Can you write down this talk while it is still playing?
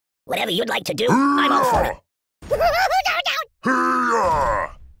Whatever you'd like to do, I'm all for it.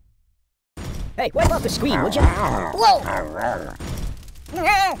 Hey, wipe off the screen, would you? Whoa!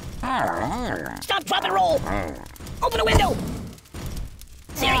 Stop, drop, and roll! Open the window!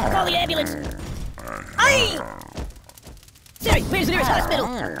 Siri, call the ambulance! Aye! Siri, where's the nearest hospital?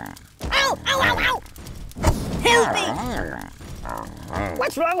 Ow! Ow, ow, ow! Help me!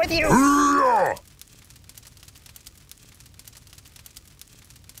 What's wrong with you?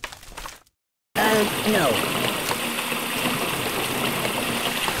 No.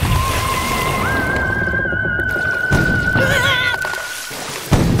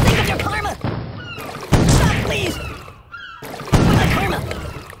 Think of your karma! Stop, please! Where's my karma?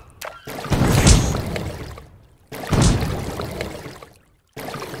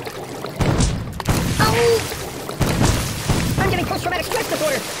 Oh! I'm getting post-traumatic stress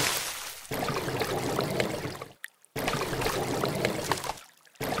disorder!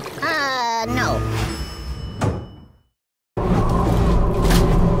 No.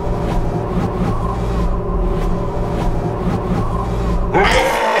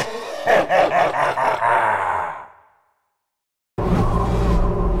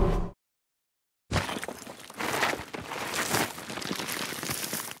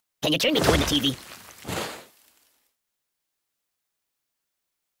 Can you turn me toward the TV?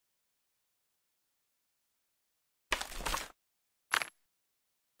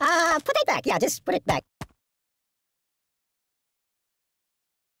 Put it back. Yeah, just put it back.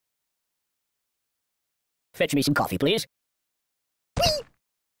 Fetch me some coffee, please.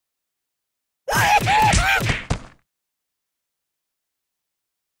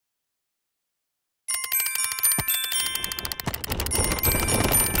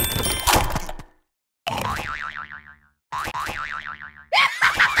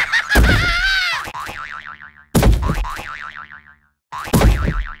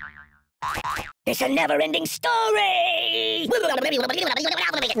 It's a never-ending story!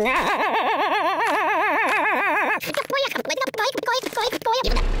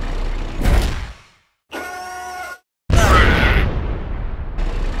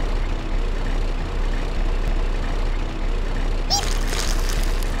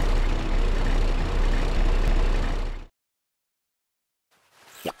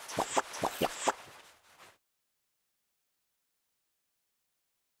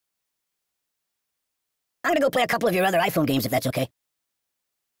 I'm gonna go play a couple of your other iPhone games if that's okay.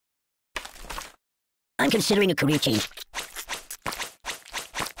 I'm considering a career change.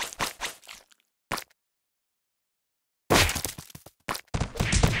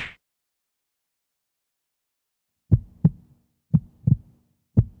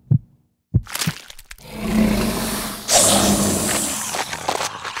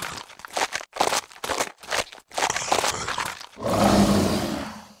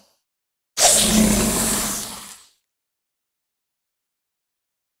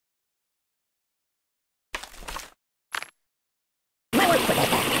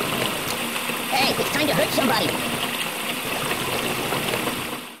 Hey, it's time to hurt somebody.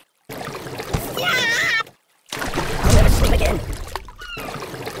 Stop! I'll never sleep again.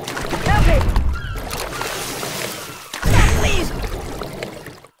 Help me! Stop, please!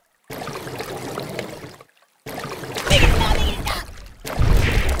 Make it stop, make it stop!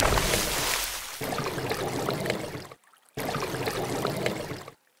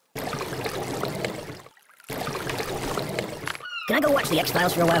 Can I go watch the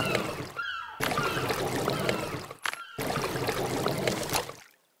X-Files for a while?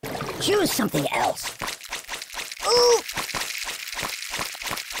 Choose something else. Ooh!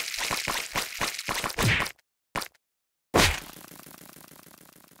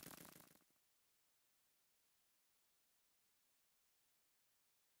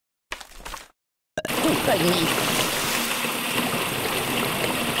 Pardon me.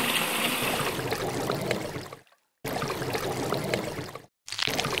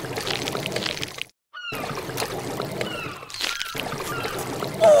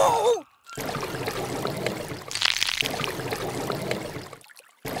 Oh!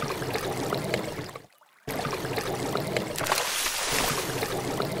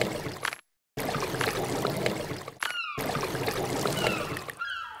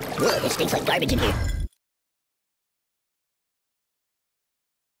 Ugh, it stinks like garbage in here.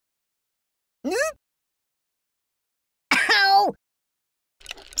 Ow!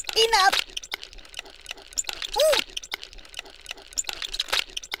 Enough! Ooh.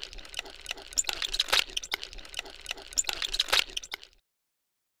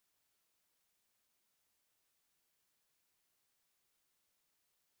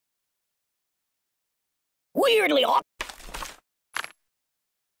 Weirdly off.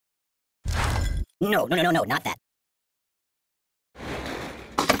 No, no, no, no, no, not that.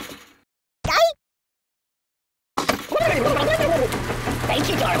 Thank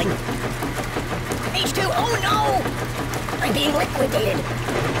you, darling. H2, oh no! I'm being liquidated.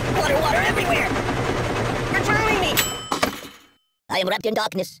 Water, water everywhere. You're drowning me. I am wrapped in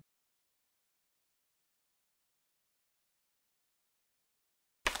darkness.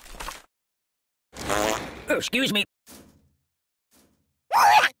 Oh, excuse me.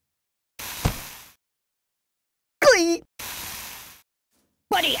 Glee!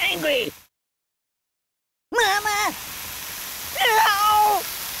 Buddy, angry! Mama! No!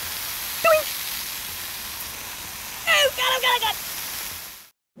 Doink! Oh, God, oh, God, oh, God!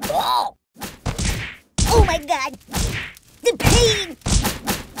 Oh! Oh, my God! The pain!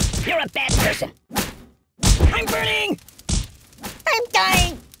 You're a bad person. I'm burning! I'm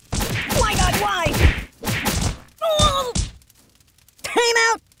dying! My God, why? Oh! Time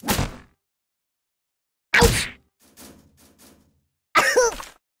out! Ouch!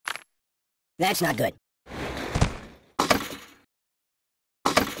 That's not good.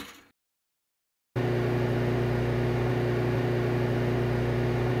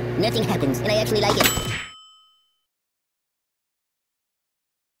 Nothing happens, and I actually like it.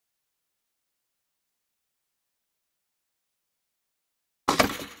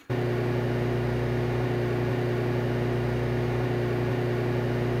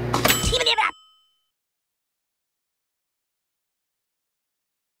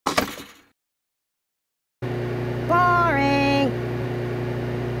 Boring!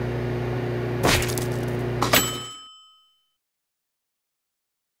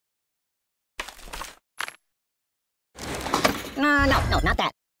 No, no, no, not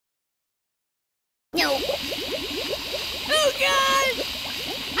that. No. Oh, God!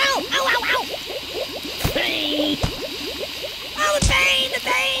 Ow, ow, ow, ow! Pain! Oh, the pain, the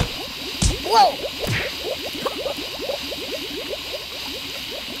pain! Whoa!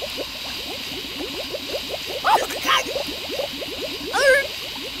 Oh, God!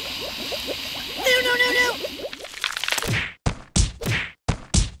 No, no, no, no!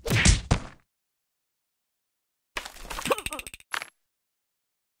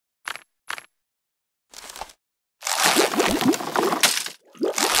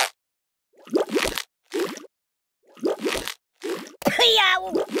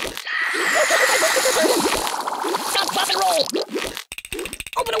 Stop, drop, and roll!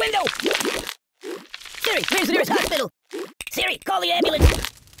 Open a window! Siri, where's the nearest hospital? Siri, call the ambulance!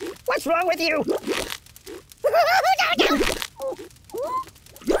 What's wrong with you?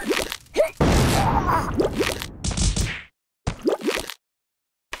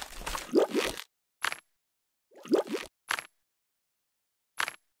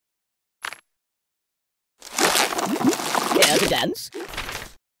 Care to dance?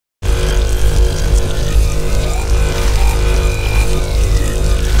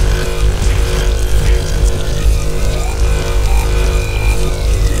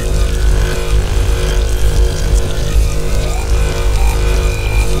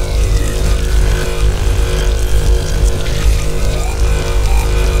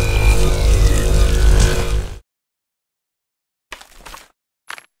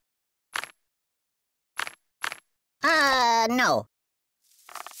 No.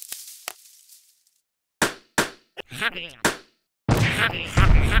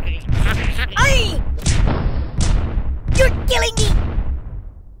 Aye! You're killing me!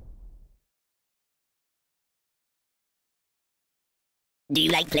 Do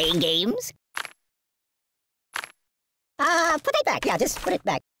you like playing games? Put that back. Yeah, just put it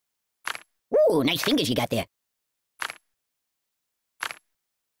back. Ooh, nice fingers you got there.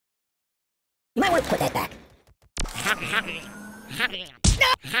 You might want to put that back.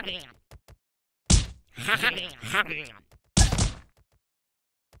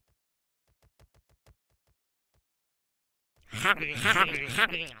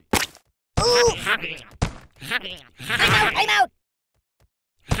 Ooh! I'm out!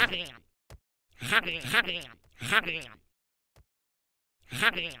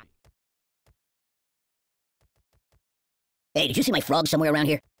 Hey, did you see my frog somewhere around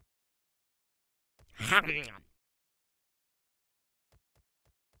here?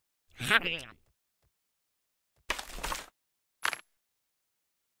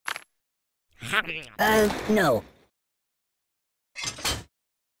 No.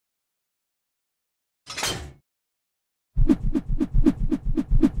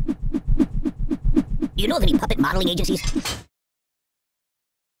 Do you know of any puppet modeling agencies?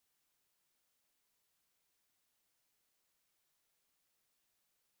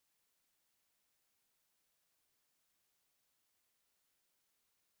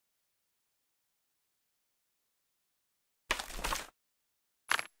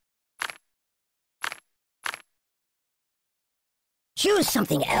 Choose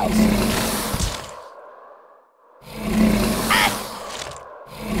something else.